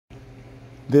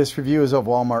This review is of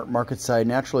Walmart Marketside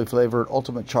naturally flavored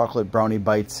ultimate chocolate brownie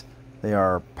bites. They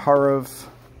are Parv.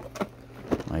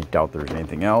 I doubt there's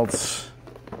anything else.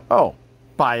 Oh,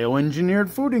 bioengineered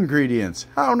food ingredients.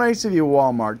 How nice of you,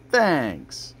 Walmart.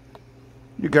 Thanks.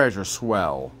 You guys are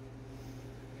swell.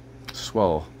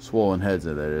 Swollen heads,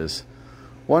 that is.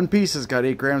 One piece has got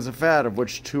 8 grams of fat, of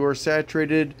which 2 are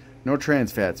saturated. No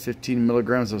trans fats, 15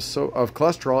 milligrams of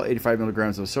cholesterol, 85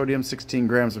 milligrams of sodium, 16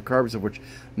 grams of carbs, of which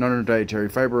none are dietary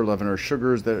fiber, 11 are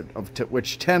sugars,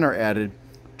 which 10 are added,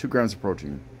 2 grams of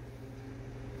protein.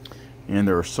 And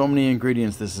there are so many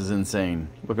ingredients, this is insane.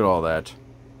 Look at all that.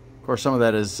 Of course, some of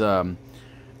that is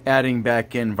adding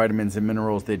back in vitamins and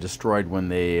minerals they destroyed when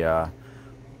they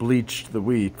bleached the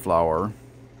wheat flour.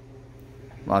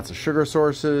 Lots of sugar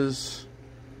sources,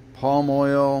 palm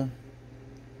oil.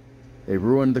 They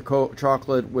ruined the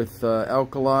chocolate with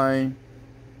alkali.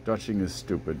 Dutching is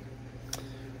stupid.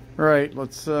 Alright,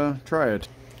 let's try it.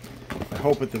 I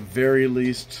hope at the very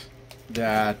least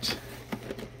that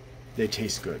they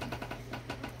taste good.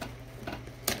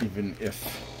 Even if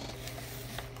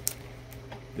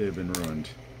they've been ruined.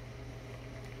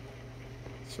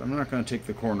 So I'm not going to take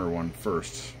the corner one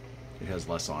first. It has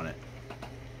less on it.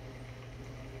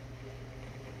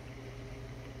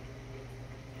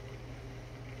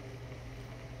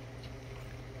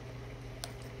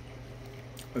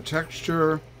 The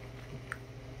texture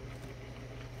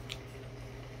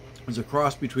is a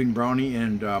cross between brownie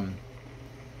and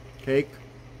cake,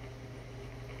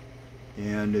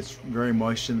 and it's very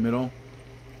moist in the middle.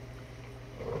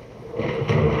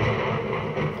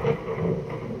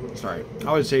 Sorry,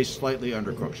 I would say slightly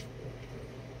undercooked.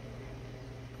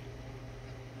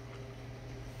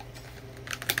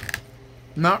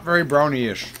 Not very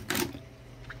brownie-ish,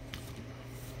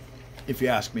 if you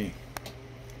ask me.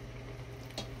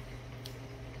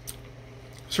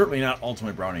 Certainly not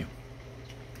ultimate brownie.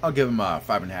 I'll give him a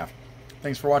 5.5.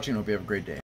 Thanks for watching. Hope you have a great day.